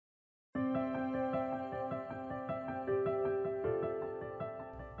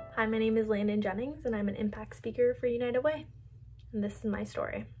Hi, my name is Landon Jennings, and I'm an impact speaker for United Way, and this is my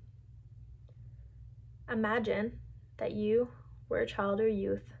story. Imagine that you were a child or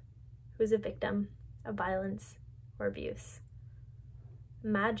youth who is a victim of violence or abuse.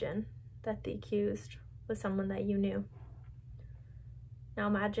 Imagine that the accused was someone that you knew. Now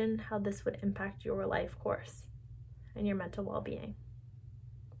imagine how this would impact your life course and your mental well-being.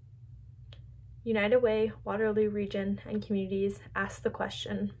 United Way, Waterloo Region, and communities ask the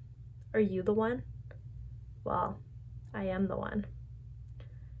question, are you the one? Well, I am the one.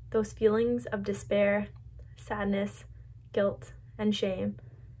 Those feelings of despair, sadness, guilt, and shame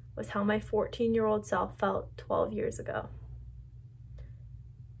was how my 14-year-old self felt 12 years ago.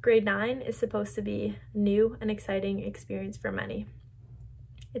 Grade 9 is supposed to be a new and exciting experience for many.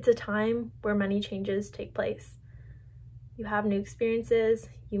 It's a time where many changes take place. You have new experiences,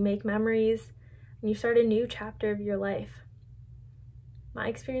 you make memories, and you start a new chapter of your life. My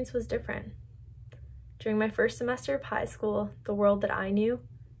experience was different. During my first semester of high school, the world that I knew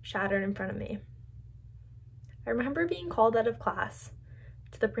shattered in front of me. I remember being called out of class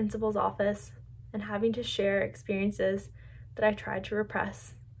to the principal's office and having to share experiences that I tried to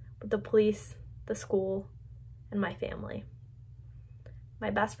repress with the police, the school, and my family. My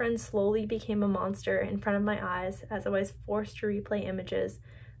best friend slowly became a monster in front of my eyes as I was forced to replay images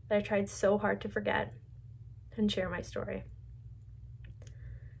that I tried so hard to forget and share my story.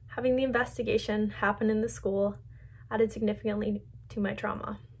 Having the investigation happen in the school added significantly to my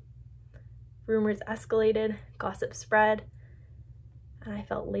trauma. Rumors escalated, gossip spread, and I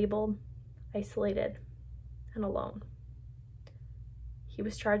felt labeled, isolated, and alone. He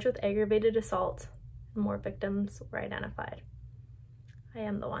was charged with aggravated assault, and more victims were identified. I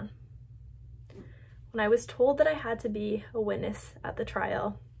am the one. When I was told that I had to be a witness at the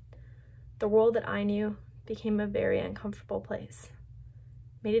trial, the world that I knew became a very uncomfortable place.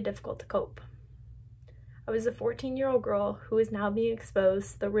 It made it difficult to cope. I was a 14-year-old girl who was now being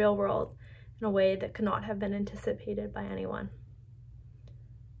exposed to the real world in a way that could not have been anticipated by anyone.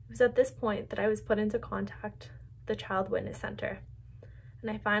 It was at this point that I was put into contact with the Child Witness Center, and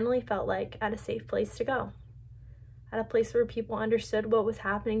I finally felt like I had a safe place to go, at a place where people understood what was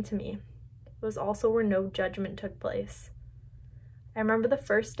happening to me. It was also where no judgment took place. I remember the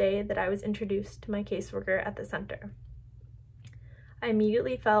first day that I was introduced to my caseworker at the center. I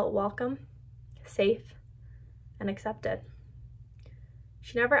immediately felt welcome, safe, and accepted.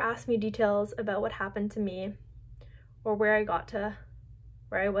 She never asked me details about what happened to me or where I got to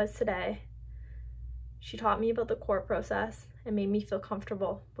where I was today. She taught me about the court process and made me feel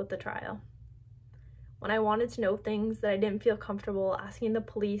comfortable with the trial. When I wanted to know things that I didn't feel comfortable asking the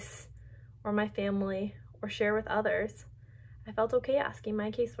police or my family or share with others, I felt okay asking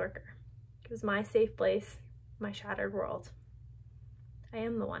my caseworker. It was my safe place, my shattered world. I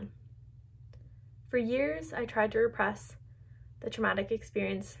am the one. For years, I tried to repress the traumatic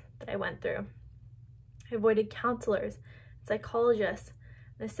experience that I went through. I avoided counselors, psychologists,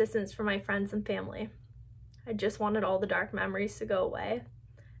 and assistance from my friends and family. I just wanted all the dark memories to go away,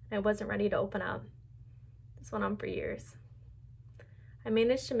 and I wasn't ready to open up. This went on for years. I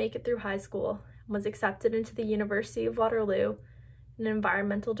managed to make it through high school and was accepted into the University of Waterloo in an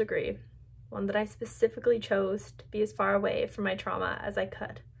environmental degree, one that I specifically chose to be as far away from my trauma as I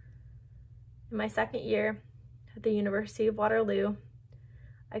could. In my second year at the University of Waterloo,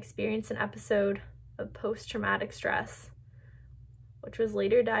 I experienced an episode of post-traumatic stress, which was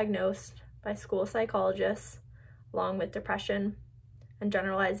later diagnosed by school psychologists, along with depression and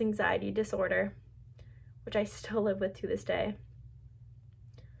generalized anxiety disorder, which I still live with to this day.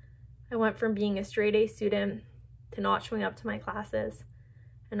 I went from being a straight-A student to not showing up to my classes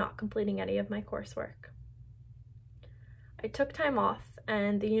and not completing any of my coursework. I took time off,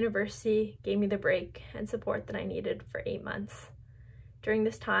 and the university gave me the break and support that I needed for 8 months. During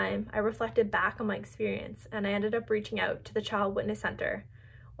this time, I reflected back on my experience, and I ended up reaching out to the Child Witness Center,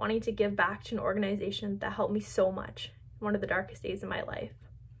 wanting to give back to an organization that helped me so much in one of the darkest days of my life.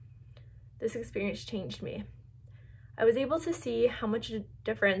 This experience changed me. I was able to see how much a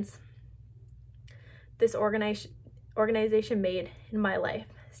difference this organization made in my life,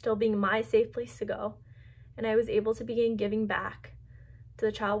 still being my safe place to go, and I was able to begin giving back to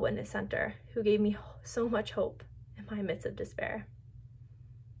the Child Witness Center, who gave me so much hope in my midst of despair.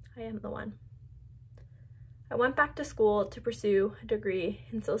 I am the one. I went back to school to pursue a degree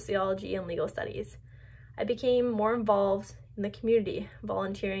in sociology and legal studies. I became more involved in the community,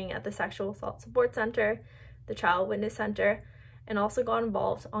 volunteering at the Sexual Assault Support Center, the Child Witness Center, and also got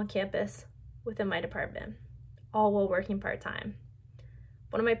involved on campus within my department, all while working part-time.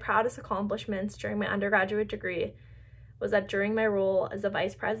 One of my proudest accomplishments during my undergraduate degree was that during my role as the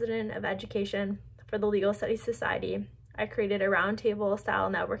Vice President of Education for the Legal Studies Society, I created a roundtable style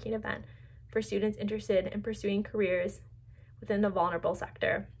networking event for students interested in pursuing careers within the vulnerable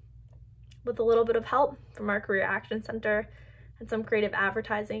sector. With a little bit of help from our Career Action Center and some creative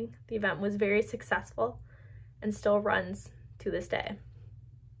advertising, the event was very successful and still runs to this day.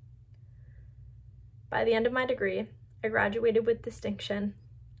 By the end of my degree, I graduated with distinction.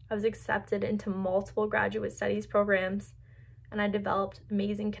 I was accepted into multiple graduate studies programs, and I developed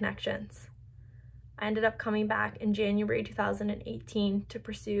amazing connections. I ended up coming back in January 2018 to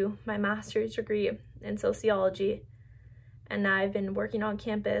pursue my master's degree in sociology, and I've been working on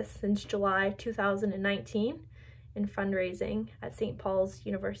campus since July 2019 in fundraising at St. Paul's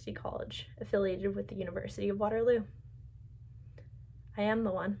University College, affiliated with the University of Waterloo. I am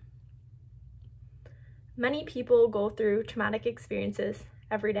the one. Many people go through traumatic experiences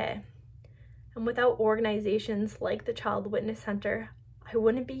every day, and without organizations like the Child Witness Center, I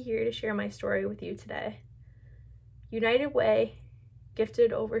wouldn't be here to share my story with you today. United Way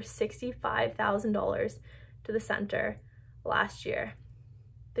gifted over $65,000 to the center last year.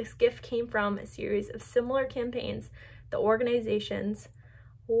 This gift came from a series of similar campaigns that organizations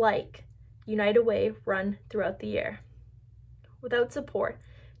like United Way run throughout the year. Without support,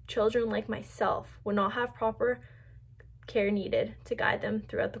 children like myself would not have proper care needed to guide them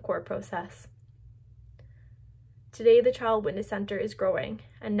throughout the court process. Today, the Child Witness Center is growing,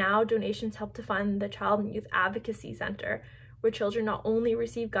 and now donations help to fund the Child and Youth Advocacy Center, where children not only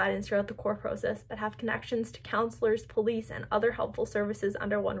receive guidance throughout the court process, but have connections to counselors, police, and other helpful services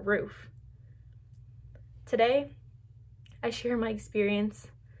under one roof. Today, I share my experience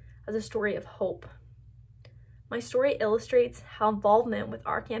as a story of hope. My story illustrates how involvement with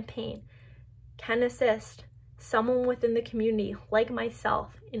our campaign can assist someone within the community like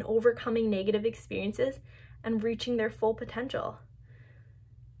myself in overcoming negative experiences and reaching their full potential.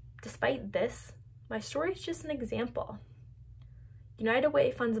 Despite this, my story is just an example. United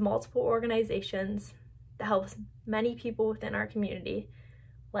Way funds multiple organizations that helps many people within our community,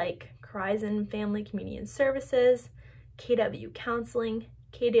 like Horizon Family Community and Services, KW Counseling,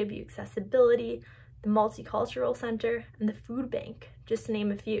 KW Accessibility, the Multicultural Center, and the Food Bank, just to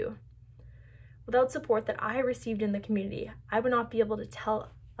name a few. Without support that I received in the community, I would not be able to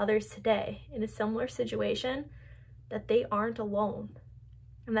tell others today in a similar situation that they aren't alone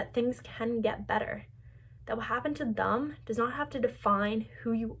and that things can get better. That what happened to them does not have to define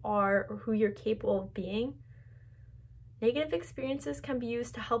who you are or who you're capable of being. Negative experiences can be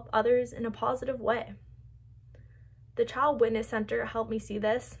used to help others in a positive way. The Child Witness Center helped me see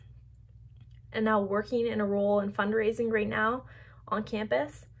this, and now working in a role in fundraising right now on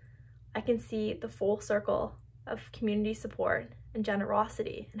campus, I can see the full circle of community support and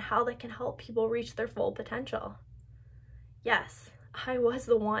generosity and how that can help people reach their full potential. Yes, I was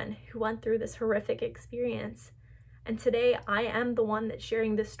the one who went through this horrific experience, and today I am the one that's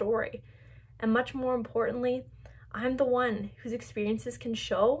sharing this story. And much more importantly, I'm the one whose experiences can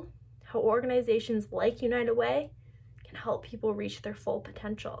show how organizations like United Way can help people reach their full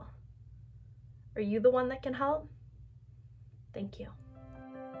potential. Are you the one that can help? Thank you.